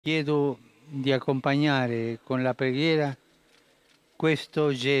Chiedo di accompagnare con la preghiera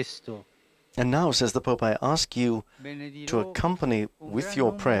questo gesto. And now, says the Pope, I ask you to Benedirò accompany un with gran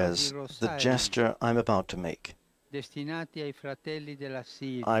your numero di prayers the rosari gesture I'm about to make. destinati ai fratelli della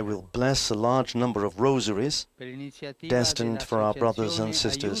Siria I will bless a large number of rosaries per l'iniziativa destined for our brothers and dell'associazione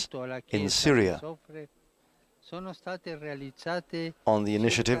sisters Aiuto alla in Chiesa che Syria soffre. Sono state realizzate on the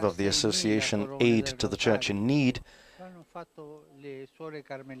initiative circa of the 6.000 association corone Aid del to the Church rosario. in Need. Hanno fatto le suore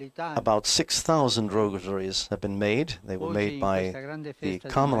carmelitane. About 6,000 rosaries have been made. They were made Oggi in by questa grande the festa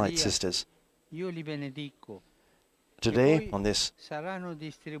di Carmelite Maria sisters. io li benedico. Today, on this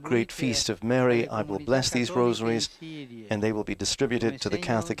great feast of Mary, I will bless these rosaries, and they will be distributed to the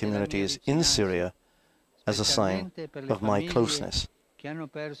Catholic communities in Syria as a sign of my closeness,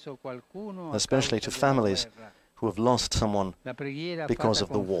 especially to families who have lost someone because of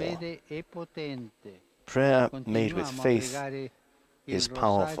the war. Prayer made with faith is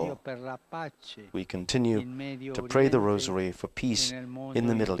powerful. We continue to pray the rosary for peace in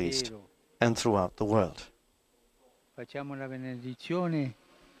the Middle East and throughout the world. Facciamo la benedizione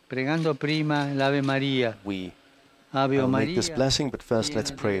pregando prima l'Ave Maria. I Ave will make Maria, this blessing, but first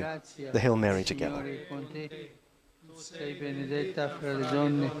let's pray the Hail Mary together. Signore con te, tu sei benedetta fra le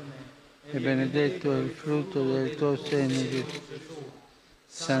donne e benedetto è il frutto del tuo seno, Gesù.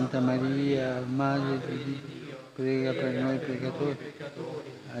 Santa Maria, Madre di Dio, prega per noi peccatori,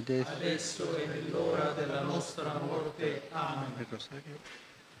 adesso e nell'ora della nostra morte. Amen. Il rosario.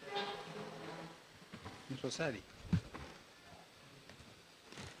 Il rosario.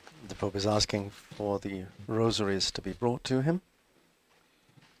 The Pope is asking for the rosaries to be brought to him.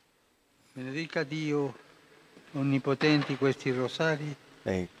 Benedica Dio onnipotenti questi rosari.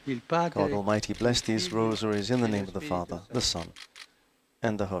 May Il Padre, God Almighty bless these rosaries in the name of the Father, the Son,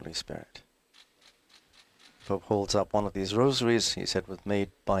 and the Holy Spirit. The Pope holds up one of these rosaries, he said was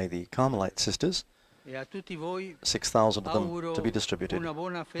made by the Carmelite sisters, 6,000 of them to be distributed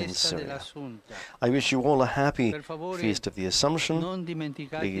in Syria. I wish you all a happy Feast of the Assumption.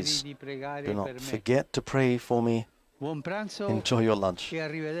 Please do not forget to pray for me. Enjoy your lunch.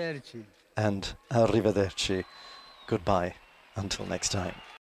 And arrivederci. Goodbye until next time.